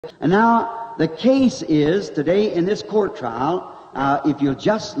And now, the case is, today in this court trial, if you'll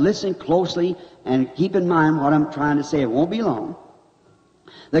just listen closely and keep in mind what I'm trying to say, it won't be long.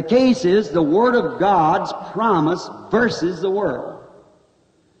 The case is the Word of God's promise versus the world.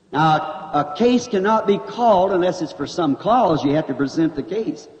 Now, a case cannot be called unless it's for some cause. You have to present the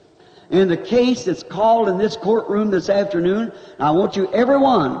case. In the case that's called in this courtroom this afternoon, I want you,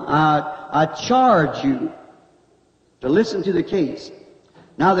 everyone, I charge you to listen to the case.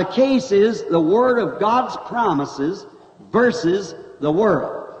 Now, the case is the Word of God's promises versus the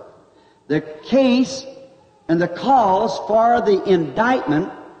world. The case and the cause for the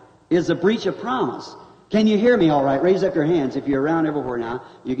indictment is a breach of promise. Can you hear me all right? Raise up your hands. If you're around everywhere now,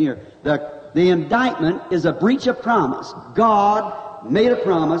 you can hear. The indictment is a breach of promise. God made a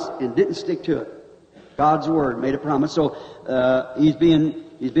promise and didn't stick to it. God's Word made a promise. So he's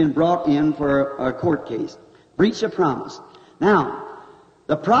been brought in for a court case. Breach of promise. Now,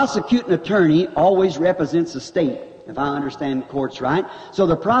 the prosecuting attorney always represents the state, if I understand the courts right. So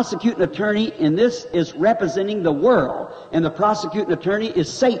the prosecuting attorney in this is representing the world, and the prosecuting attorney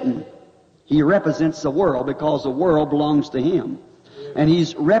is Satan. He represents the world because the world belongs to him. And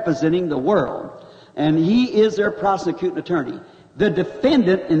he's representing the world. And he is their prosecuting attorney. The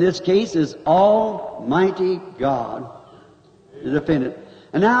defendant in this case is Almighty God. The defendant.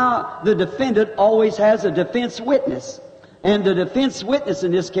 And now the defendant always has a defense witness. And the defense witness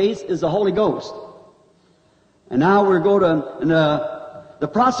in this case is the Holy Ghost. And now we're going to, the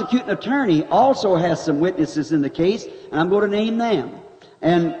prosecuting attorney also has some witnesses in the case, and I'm going to name them.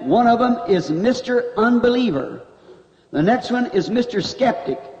 And one of them is Mr. Unbeliever. The next one is Mr.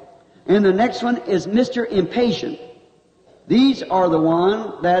 Skeptic. And the next one is Mr. Impatient. These are the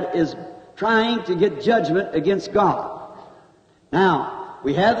one that is trying to get judgment against God. Now,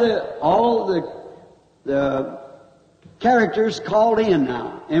 we have all the characters called in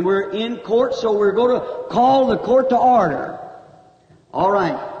now. And we're in court, so we're going to call the court to order. All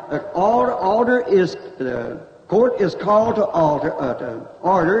right. The court is called to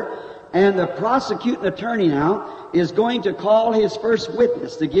order, and the prosecuting attorney now is going to call his first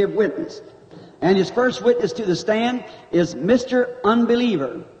witness to give witness. And his first witness to the stand is Mr.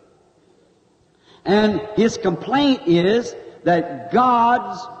 Unbeliever. And his complaint is that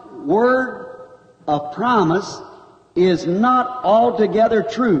God's Word of promise is not altogether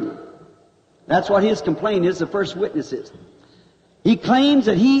true. That's what his complaint is, the first witness is. He claims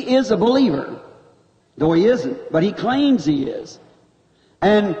that he is a believer, though he isn't, but he claims he is.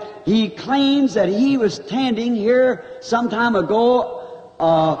 And he claims that he was standing here some time ago,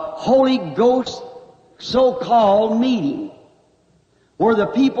 a Holy Ghost so-called meeting, where the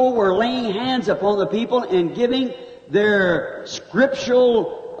people were laying hands upon the people and giving their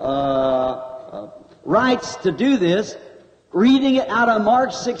scriptural rights to do this, reading it out of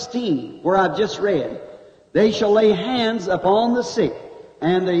Mark 16, where I've just read. They shall lay hands upon the sick,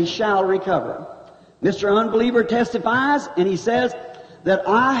 and they shall recover. Mr. Unbeliever testifies, and he says that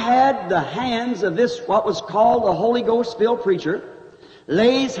I had the hands of this, what was called the Holy Ghost-filled preacher,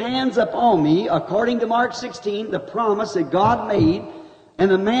 lays hands upon me, according to Mark 16, the promise that God made,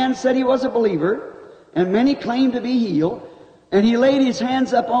 and the man said he was a believer, and many claimed to be healed, and he laid his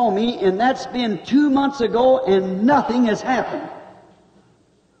hands upon me, and that's been 2 months ago, and nothing has happened.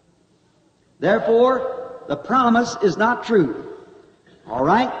 Therefore, the promise is not true. All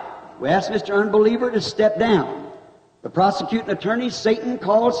right? We ask Mr. Unbeliever to step down. The prosecuting attorney, Satan,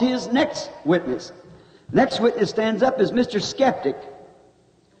 calls his next witness. Next witness stands up is Mr. Skeptic.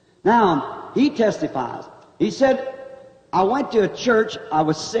 Now, he testifies. He said, I went to a church, I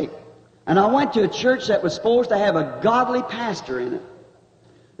was sick. And I went to a church that was supposed to have a godly pastor in it,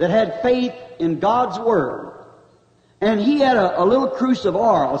 that had faith in God's Word. And he had a little cruse of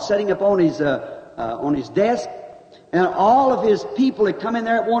oil sitting up on his desk. And all of his people that come in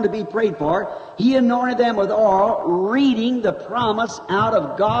there that wanted to be prayed for, he anointed them with oil, reading the promise out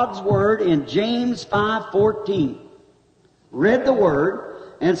of God's Word in James 5:14. Read the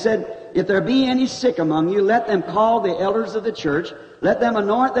Word and said, if there be any sick among you, let them call the elders of the church, let them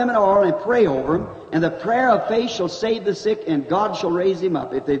anoint them in oil and pray over them, and the prayer of faith shall save the sick, and God shall raise him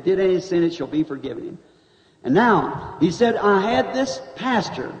up. If they did any sin, it shall be forgiven him. And now, he said, I had this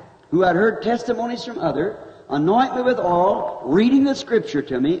pastor who had heard testimonies from others, anoint me with oil, reading the Scripture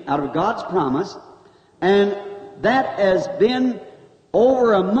to me out of God's promise, and that has been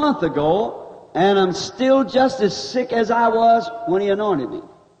over a month ago, and I'm still just as sick as I was when he anointed me.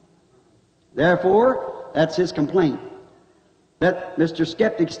 Therefore, that's his complaint. Let Mr.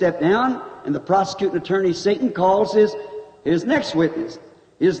 Skeptic step down, and the prosecuting attorney, Satan, calls his next witness.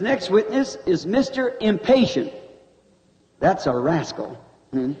 His next witness is Mr. Impatient. That's a rascal.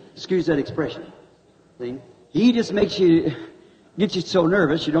 Excuse that expression. See? He just makes you, gets you so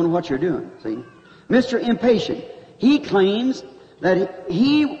nervous you don't know what you're doing. See? Mr. Impatient, he claims that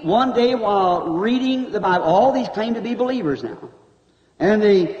he, one day while reading the Bible, all these claim to be believers now, and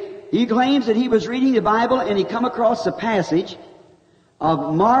he claims that he was reading the Bible and he come across the passage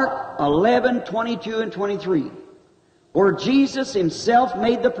of Mark 11:22 and 23, where Jesus himself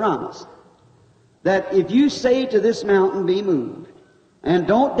made the promise that if you say to this mountain, be moved, and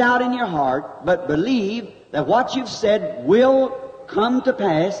don't doubt in your heart, but believe that what you've said will come to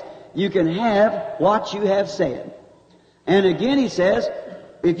pass, you can have what you have said. And again he says,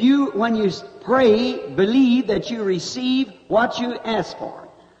 if you, when you pray, believe that you receive what you ask for.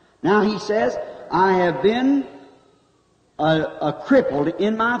 Now he says, I have been crippled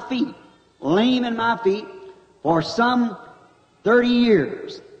in my feet, lame in my feet, for some 30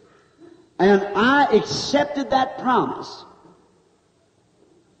 years. And I accepted that promise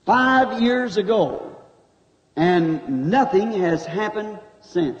 5 years ago, and nothing has happened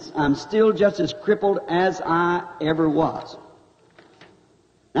since. I'm still just as crippled as I ever was.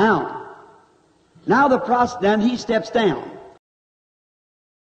 Now then he steps down.